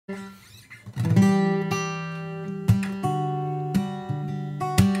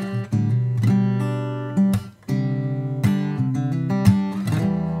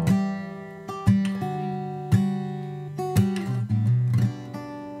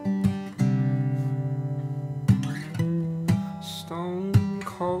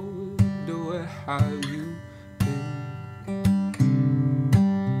have you been?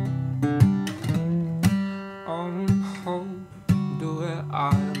 On hold where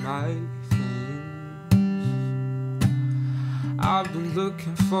are my things? I've been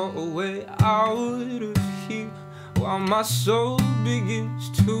looking for a way out of here, while my soul begins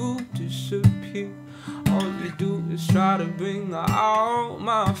to disappear. All you do is try to bring out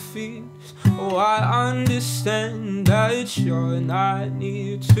my fears. Oh, I understand that you're not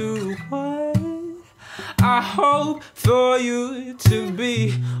near to what I hope for you to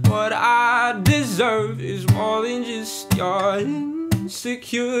be. What I deserve is more than just your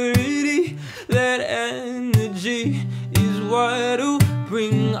insecurity. That energy is what'll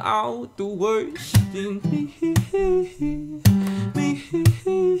bring out the worst in me.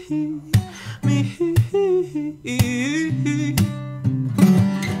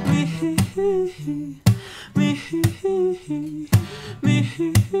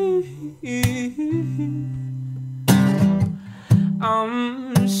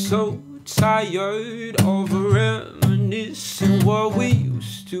 I'm so tired of reminiscing what we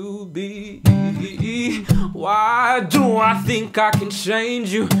used to be. Why do I think I can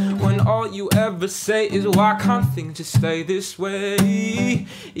change you when all you ever say is, why can't things just stay this way?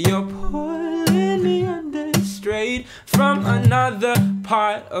 You're pulling me under straight from another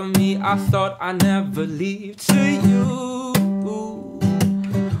part of me. I thought I'd never leave to you.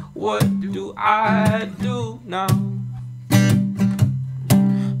 What do I do now?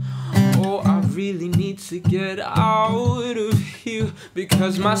 Oh, I really need to get out of here,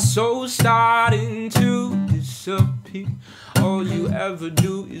 because my soul's starting to disappear. All you ever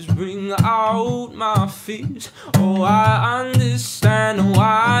do is bring out my fears. Oh, I understand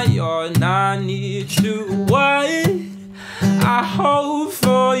why you're not near to what I hope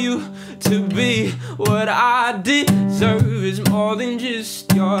for you to be. What I deserve is more than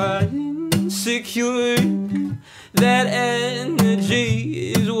just your insecurity. That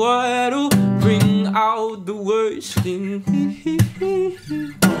energy is what'll bring out the worst in me.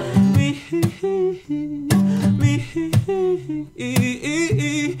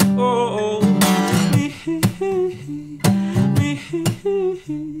 Oh,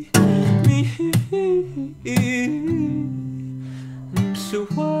 so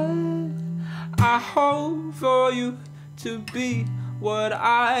what I hope for you to be. What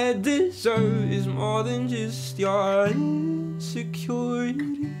I deserve is more than just your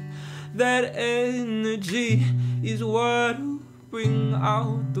insecurity. That energy is what'll bring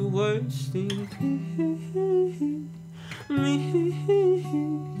out the worst in me.